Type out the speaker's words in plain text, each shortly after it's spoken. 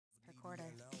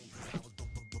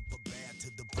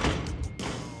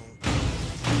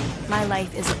My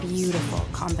life is a beautiful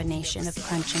combination of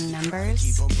crunching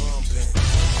numbers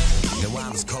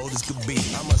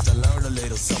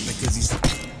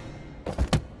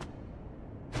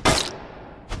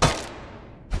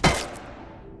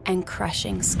and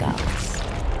crushing skulls.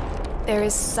 There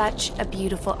is such a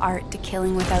beautiful art to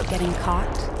killing without getting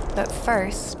caught, but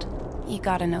first, you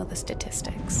gotta know the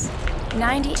statistics.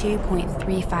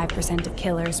 92.35% of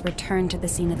killers return to the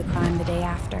scene of the crime the day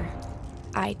after.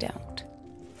 I don't.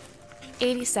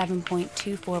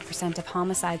 87.24% of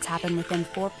homicides happen within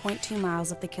 4.2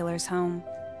 miles of the killer's home.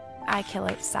 I kill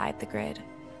outside the grid.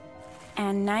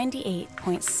 And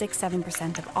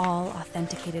 98.67% of all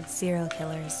authenticated serial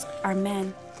killers are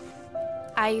men.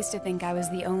 I used to think I was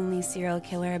the only serial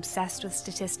killer obsessed with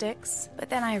statistics, but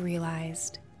then I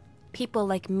realized people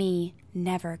like me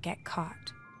never get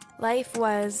caught. Life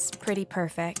was pretty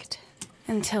perfect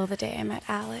until the day I met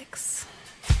Alex.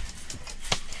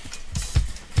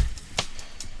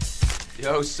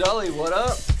 Yo, Sully, what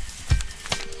up?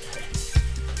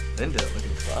 Linda,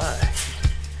 looking fly.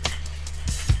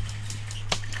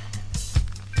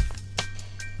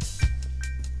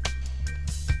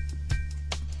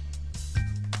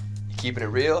 You keeping it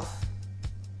real,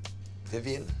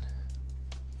 Vivian?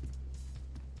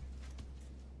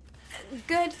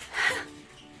 Good.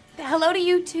 Hello to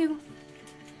you too.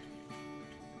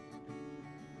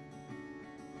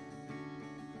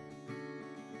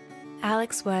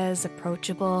 Alex was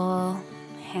approachable,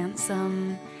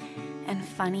 handsome, and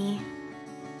funny.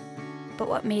 But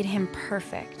what made him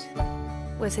perfect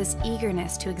was his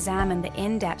eagerness to examine the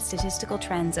in-depth statistical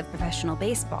trends of professional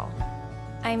baseball.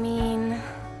 I mean,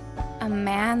 a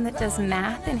man that does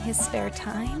math in his spare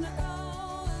time?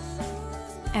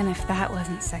 And if that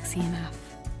wasn't sexy enough,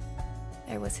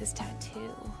 there was his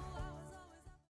tattoo.